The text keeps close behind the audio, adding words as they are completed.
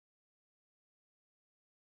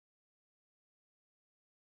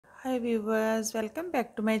Hi viewers, welcome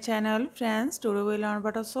back to my channel. Friends, today we learn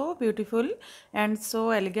about a so beautiful and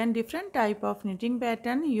so elegant different type of knitting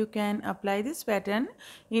pattern. You can apply this pattern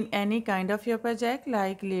in any kind of your project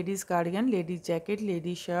like ladies cardigan, ladies jacket,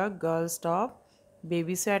 ladies shirt, girls top,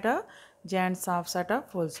 baby sweater, gents half sweater,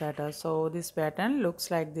 full sweater. So this pattern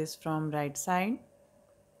looks like this from right side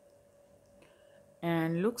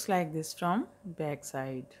and looks like this from back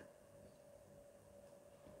side.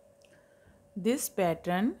 This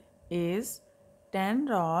pattern is 10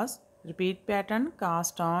 rows repeat pattern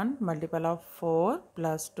cast on multiple of 4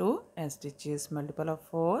 plus 2 stitches, multiple of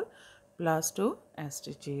 4 plus 2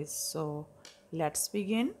 stitches. So let's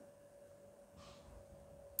begin.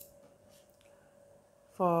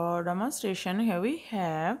 For demonstration, here we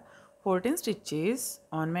have 14 stitches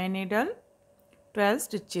on my needle, 12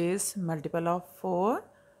 stitches, multiple of 4,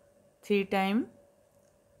 3 times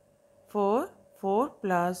 4, 4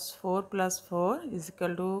 plus 4 is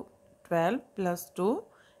equal to 12 plus 2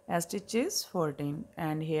 stitches 14,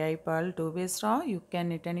 and here I purl 2 base row. You can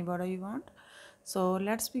knit any border you want. So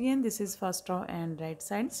let's begin. This is first row and right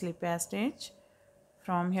side slip a stitch.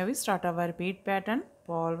 From here we start our repeat pattern.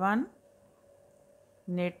 Purl 1,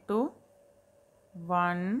 knit 2,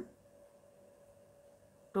 1,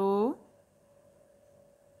 2,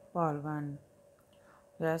 purl 1.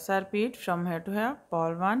 Let's repeat from here to here.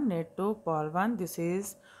 Purl 1, knit 2, purl 1. This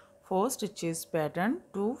is 4 stitches pattern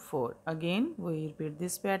 2, 4. Again we repeat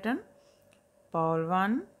this pattern. Purl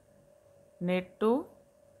 1, knit 2,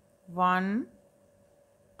 1,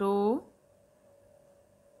 2,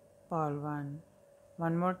 purl 1.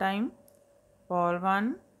 One more time. Purl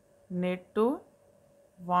 1, knit 2,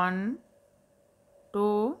 1,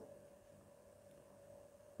 2,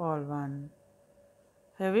 purl 1.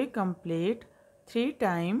 Here we complete 3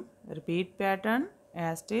 times repeat pattern,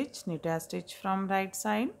 a stitch, knit a stitch from right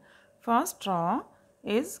side. First row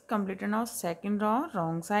is completed. Now second row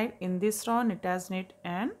wrong side. In this row knit as knit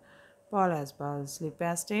and purl as purl. Slip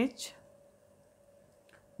a stitch,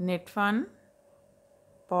 knit 1,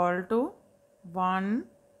 purl 2, 1,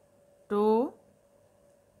 2,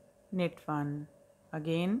 knit 1.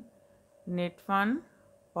 Again knit 1,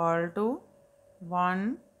 purl 2,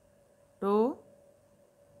 1, 2,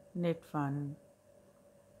 knit 1.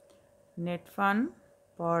 Knit 1,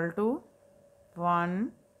 purl 2,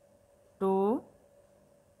 1, 2,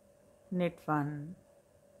 knit 1.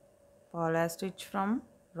 Purl a stitch from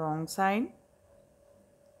wrong side.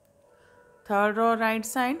 Third row right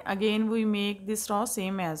side. Again we make this row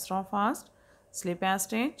same as row first. Slip a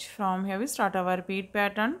stitch. From here we start our repeat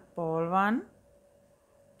pattern. Purl 1,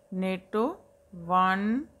 knit 2,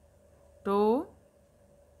 1, 2,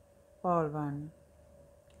 purl 1.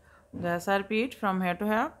 Just repeat from here to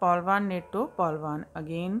here. Purl 1, knit 2, purl 1.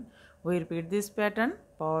 Again we repeat this pattern.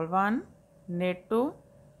 Purl 1, knit 2,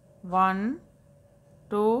 1,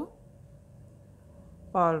 2,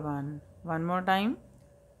 purl 1. One more time.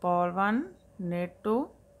 Purl 1, knit 2,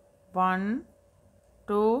 1,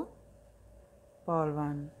 2, purl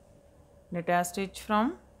 1. Knit a stitch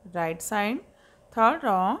from right side. Third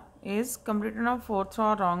row is completed of fourth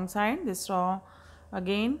row wrong side. This row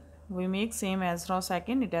again we make same as row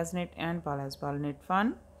second. Knit as knit and purl as purl. Knit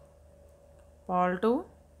 1, purl 2,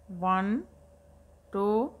 1,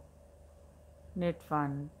 2, knit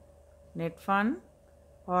 1. Knit 1,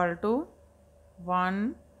 purl 2,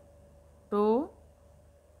 1, 2,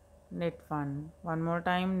 knit 1. One more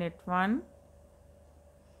time. Knit 1,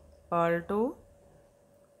 purl 2,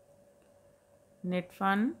 knit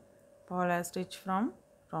 1, purl a stitch from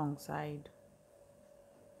wrong side.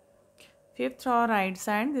 Fifth row right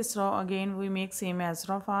side. This row again we make same as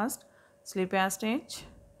row first. Slip a stitch.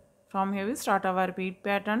 From here we start our repeat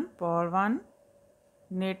pattern. Purl 1,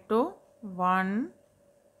 knit 2, 1,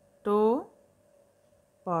 2,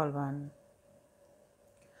 purl 1.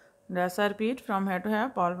 Just repeat from here to here.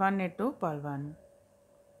 Purl 1, knit 2, purl 1.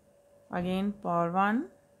 Again purl 1,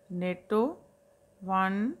 knit 2,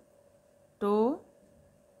 1, 2,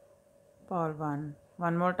 purl 1.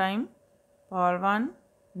 One more time. Purl 1,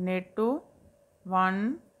 knit 2,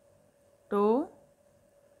 1, 2,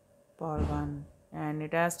 purl 1, and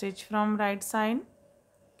knit a stitch from right side.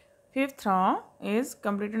 Fifth row is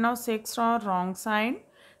completed. Now sixth row wrong side.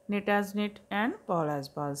 Knit as knit and purl as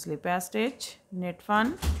purl. Slip a stitch. Knit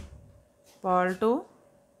 1, purl 2,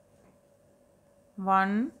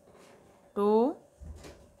 1, 2,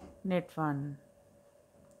 knit 1.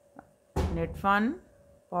 Knit 1,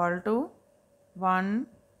 purl 2, 1,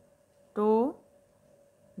 2,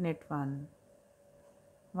 knit 1.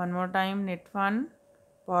 One more time. Knit 1,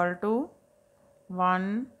 purl 2,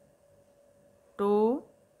 1, 2,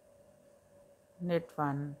 knit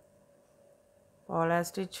 1, purl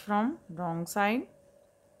stitch from wrong side,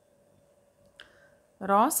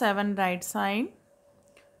 row 7 right side,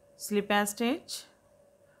 slip stitch.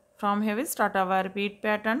 From here we start our repeat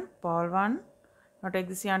pattern, purl 1. Now take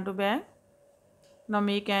this yarn to back. Now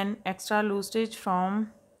make an extra loose stitch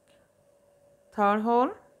from third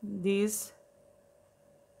hole. These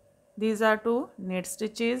are two knit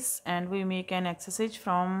stitches, and we make an extra stitch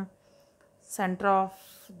from center of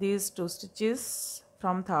these two stitches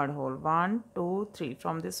from third hole. 1 2 3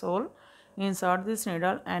 from this hole. Insert this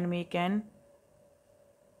needle and make an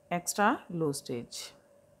extra loose stitch.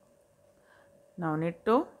 Now knit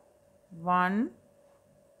 2, 1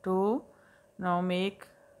 2. Now make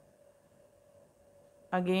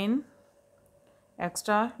again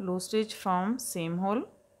extra loose stitch from same hole.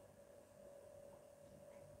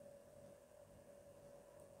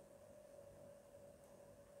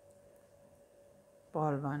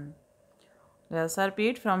 Purl 1. Let's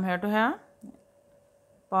repeat from here to here.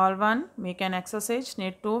 Purl 1, make an extra stitch,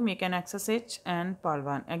 knit 2, make an extra stitch, and purl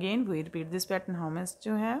 1. Again we repeat this pattern how much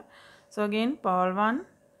you have. So again purl 1,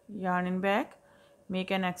 yarn in back,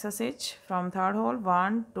 make an extra stitch from third hole.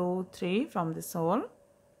 1 2 3 from this hole.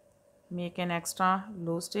 Make an extra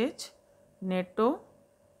loose stitch, knit 2,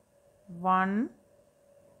 1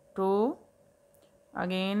 2.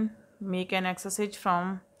 Again make an extra stitch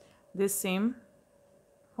from this same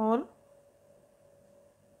hole.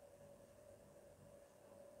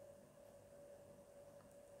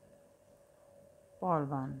 Purl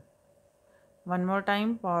 1. One more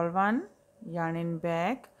time, purl 1, yarn in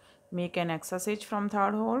back, make an extra stitch from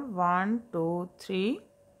third hole. 1 2 3.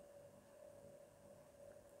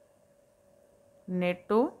 Knit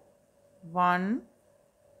 2, 1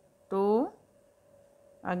 2.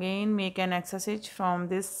 Again make an extra stitch from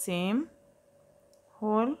this same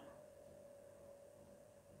hole.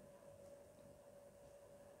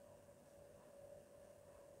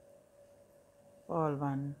 Purl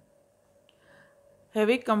 1. Have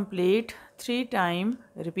we complete 3 times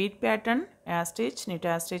repeat pattern, a stitch, knit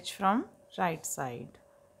a stitch from right side.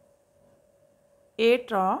 8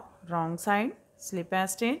 row wrong side, slip a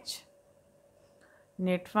stitch,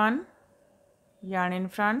 knit 1, yarn in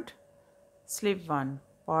front, slip 1,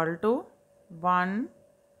 purl 2, 1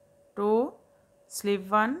 2, slip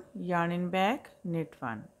 1, yarn in back, knit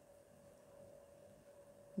 1.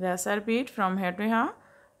 Let's repeat from here to here.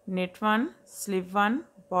 Knit 1, slip 1,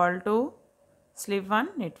 purl 2, slip 1,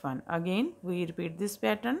 knit 1. Again we repeat this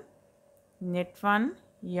pattern. Knit 1,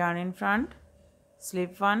 yarn in front,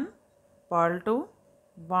 slip 1, purl 2,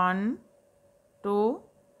 1 2,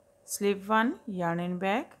 slip 1, yarn in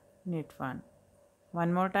back, knit 1.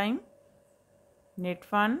 One more time. Knit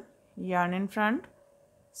 1, yarn in front,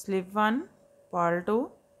 slip 1, purl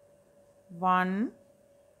 2, 1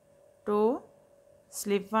 2,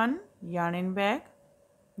 slip 1, yarn in back,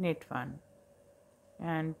 knit 1,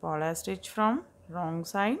 and purl a stitch from wrong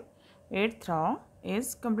side. 8th row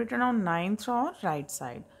is completed on 9th row right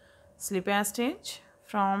side. Slip a stitch.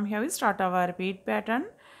 From here we start our repeat pattern.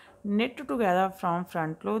 Knit together from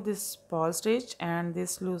front loop this purl stitch and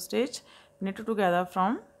this loose stitch. Knit together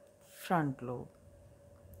from front loop.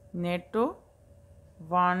 Knit 2,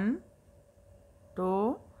 1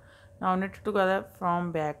 2. Now knit together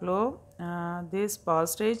from back loop. This purl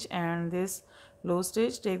stitch and this loose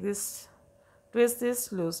stitch. Take this, twist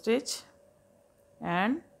this loose stitch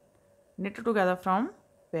and knit together from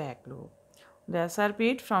back loop. Let's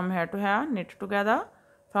repeat from here to here. Knit together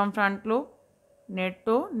from front loop, knit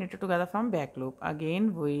 2, knit together from back loop.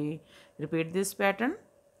 Again we repeat this pattern.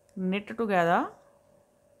 Knit together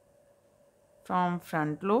from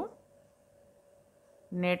front loop,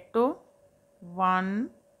 knit 2, 1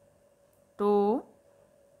 2,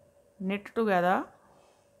 knit together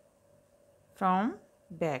from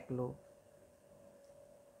back loop.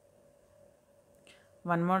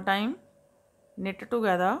 One more time. Knit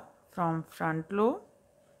together from front loop,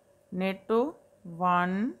 knit 2,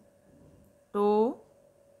 1 2,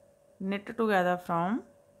 knit together from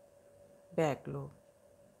back loop.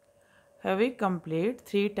 Have we complete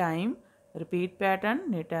 3 times repeat pattern,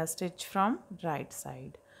 knit a stitch from right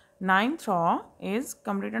side. 9th row is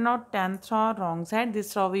completed on 10th row wrong side.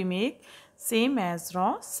 This row we make same as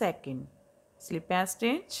row 2nd. Slip a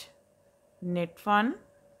stitch, knit 1,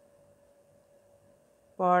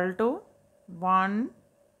 purl 2, 1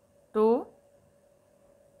 2,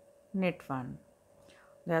 knit 1.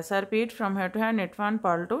 Let's repeat from here to here. Knit 1,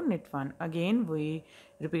 purl 2, knit 1. Again we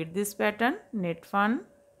repeat this pattern. Knit 1,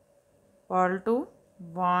 purl 2,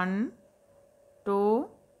 1 2,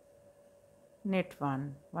 knit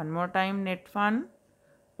 1. One more time. Knit 1,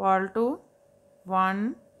 purl 2,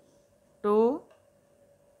 1 2,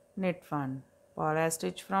 knit 1. purl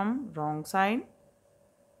stitch from wrong side.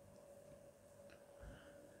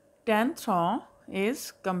 10th row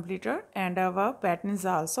is completed and our pattern is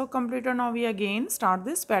also completed. Now we again start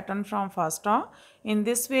this pattern from first row. In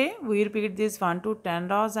this way we repeat this 1 to 10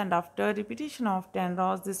 rows, and after repetition of 10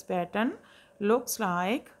 rows this pattern looks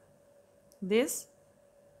like this.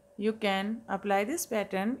 You can apply this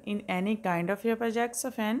pattern in any kind of your projects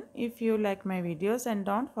of N. If you like my videos, and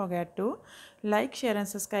don't forget to like, share and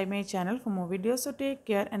subscribe my channel for more videos. So take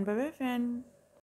care and bye bye friend.